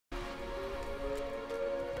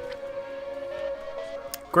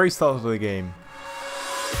Great start to the game.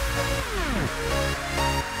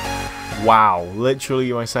 Wow,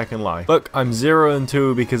 literally my second life. Look, I'm 0 and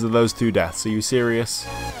 2 because of those 2 deaths. Are you serious?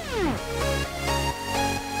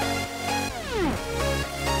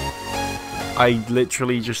 I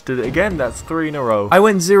literally just did it again. That's 3 in a row. I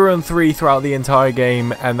went 0 and 3 throughout the entire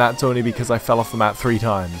game, and that's only because I fell off the map 3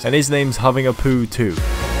 times. And his name's Having a Poo too.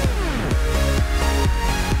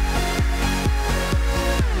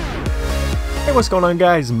 Hey, what's going on,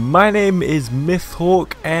 guys? My name is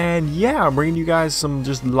Mythhawk, and yeah, I'm bringing you guys some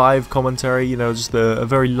just live commentary, you know, just a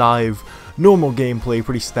very live, normal gameplay,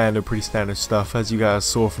 pretty standard stuff, as you guys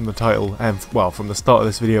saw from the title, and, well, from the start of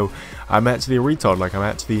this video. I'm actually a retard, like, I'm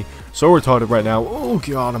actually so retarded right now. Oh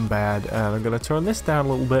god, I'm bad, and I'm gonna turn this down a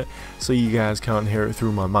little bit so you guys can't hear it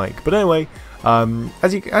through my mic. But anyway,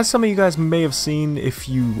 as some of you guys may have seen, if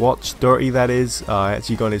you watched Dirty, that is, I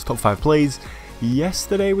actually got his top 5 plays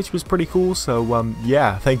yesterday, which was pretty cool. So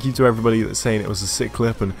yeah, thank you to everybody that's saying it was a sick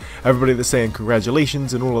clip, and everybody that's saying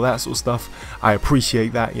congratulations and all of that sort of stuff. I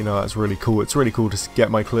appreciate that, you know, that's really cool. It's really cool to get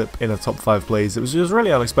my clip in a top 5 plays. It was just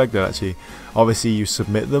really unexpected, actually. Obviously you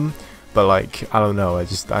submit them, but like, I don't know,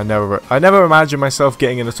 I never imagined myself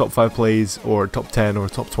getting in a top 5 plays or a top 10 or a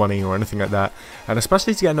top 20 or anything like that, and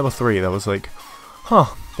especially to get number 3, that was like, huh,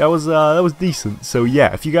 that was decent. So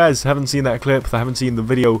yeah, if you guys haven't seen that clip, if I haven't seen the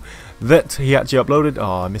video that he actually uploaded,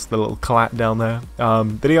 oh, I missed the little clap down there,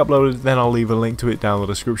 that he uploaded, then I'll leave a link to it down in the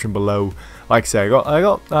description below. Like I say, I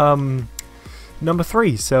got number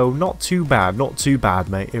 3, so not too bad,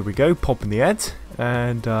 mate. Here we go, pop in the head,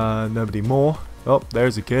 and nobody more. Oh,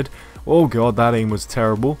 there's a kid. Oh god, that aim was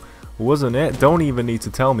terrible, wasn't it? Don't even need to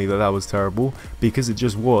tell me that that was terrible, because it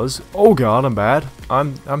just was. Oh god, I'm bad.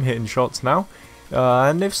 I'm hitting shots now.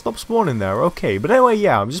 And they've stopped spawning there, okay. But anyway,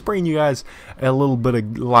 yeah, I'm just bringing you guys a little bit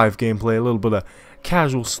of live gameplay, a little bit of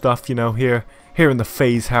casual stuff, you know, here in the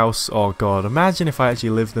FaZe house. Oh god, imagine if I actually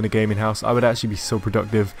lived in a gaming house. I would actually be so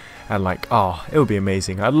productive, and like, oh, it would be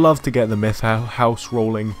amazing. I'd love to get the Myth house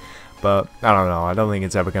rolling, but I don't know, I don't think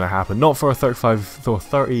it's ever going to happen. Not for a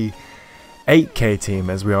 38k team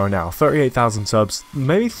as we are now. 38,000 subs,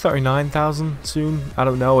 maybe 39,000 soon, I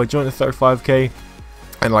don't know. I joined the 35k,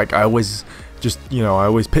 and like, I always just, you know, I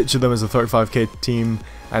always picture them as a 35k team,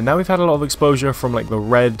 and now we've had a lot of exposure from like the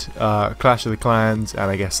Red Clash of the Clans,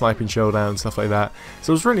 and I guess Sniping Showdown and stuff like that,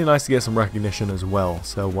 so it's really nice to get some recognition as well.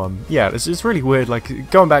 So yeah, it's just really weird,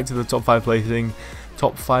 like, going back to the top 5 plays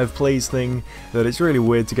thing, that it's really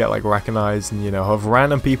weird to get like recognized, and you know, have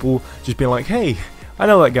random people just being like, hey, I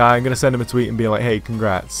know that guy, I'm gonna send him a tweet and be like, hey,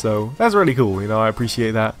 congrats. So that's really cool, you know, I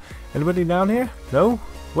appreciate that. Anybody down here? No?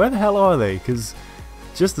 Where the hell are they? Because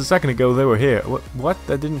just a second ago they were here. What?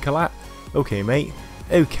 That didn't collapse? Okay, mate.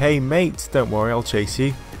 Okay, mate. Don't worry, I'll chase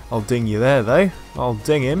you. I'll ding you there, though. I'll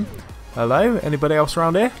ding him. Hello? Anybody else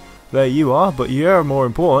around here? There you are, but you're more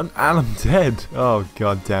important, and I'm dead. Oh,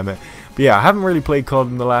 god damn it. But yeah, I haven't really played COD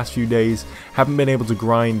in the last few days. Haven't been able to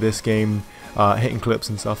grind this game, hitting clips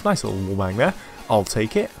and stuff. Nice little wallbang there. I'll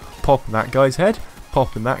take it. Popping that guy's head.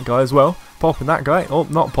 Popping that guy as well. Popping that guy. Oh,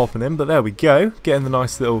 not popping him, but there we go. Getting the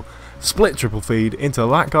nice little split triple feed into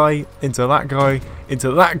that guy, into that guy, into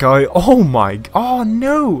that guy. Oh my, oh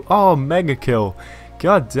no, oh, mega kill.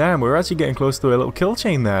 God damn, we were actually getting close to a little kill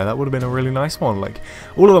chain there. That would have been a really nice one. Like,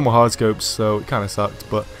 all of them were hard scopes, so it kind of sucked,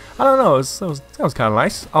 but I don't know, that was kind of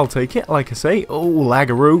nice. I'll take it, like I say. Oh,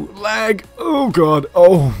 lagaroo, lag, oh god,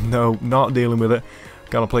 oh no, not dealing with it.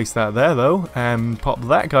 Gonna place that there though, and pop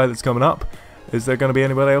that guy that's coming up. Is there gonna be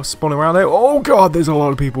anybody else spawning around there? Oh god, there's a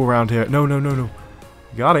lot of people around here. No, no, no, no.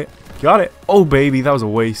 Got it. Got it. Oh baby, that was a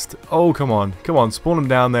waste. Oh, come on. Come on, spawn them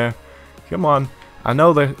down there. Come on. I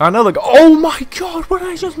know they're oh my god, what did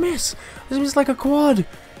I just miss? This was like a quad.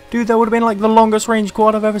 Dude, that would have been like the longest range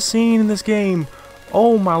quad I've ever seen in this game.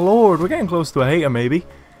 Oh my lord, we're getting close to a hater maybe.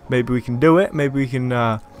 Maybe we can do it. Maybe we can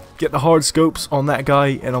get the hard scopes on that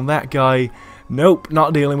guy and on that guy. Nope,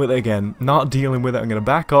 not dealing with it again. Not dealing with it. I'm gonna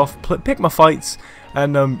back off, pick my fights,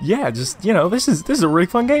 and yeah, just, you know, this is a really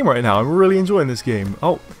fun game right now. I'm really enjoying this game.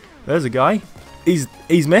 Oh, there's a guy.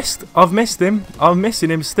 He's missed. I've missed him. I'm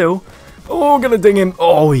missing him still. Oh, gonna ding him.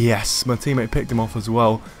 Oh yes, my teammate picked him off as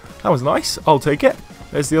well. That was nice. I'll take it.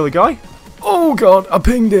 There's the other guy. Oh god, I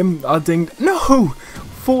pinged him. I dinged. No,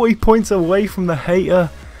 40 points away from the hater.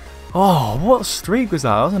 Oh, what streak was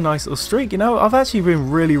that? That was a nice little streak. You know, I've actually been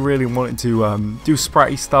really wanting to do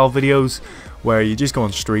Spratty style videos where you just go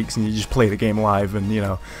on streaks and you just play the game live and, you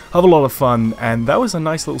know, have a lot of fun. And that was a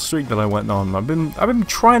nice little streak that I went on. I've been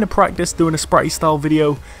trying to practice doing a Spratty style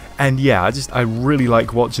video, and yeah, I really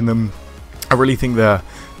like watching them. I really think they're,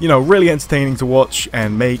 you know, really entertaining to watch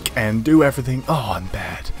and make and do everything. Oh, I'm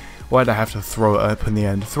bad. Why'd I have to throw it up in the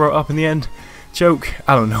end? Throw it up in the end? Choke?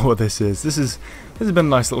 I don't know what this is. This has been a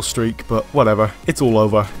nice little streak, but whatever. It's all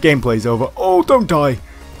over. Gameplay's over. Oh, don't die!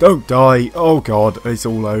 Don't die! Oh god, it's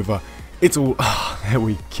all over. It's all... there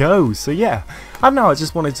we go. So yeah, I don't know, I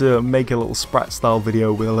just wanted to make a little Sprat style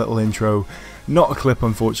video with a little intro. Not a clip,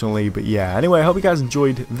 unfortunately, but yeah. Anyway, I hope you guys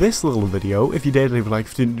enjoyed this little video. If you did, leave a like.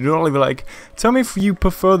 If you didn't, do not leave a like. Tell me if you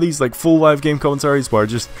prefer these like full live game commentaries where I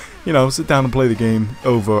just, you know, sit down and play the game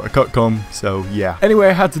over a cutcom. So yeah. Anyway,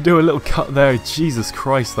 I had to do a little cut there. Jesus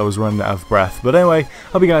Christ, I was running out of breath. But anyway,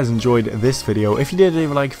 hope you guys enjoyed this video. If you did,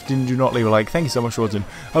 leave a like. If you didn't, do not leave a like. Thank you so much for watching.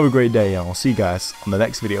 Have a great day, and I'll see you guys on the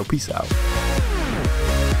next video. Peace out.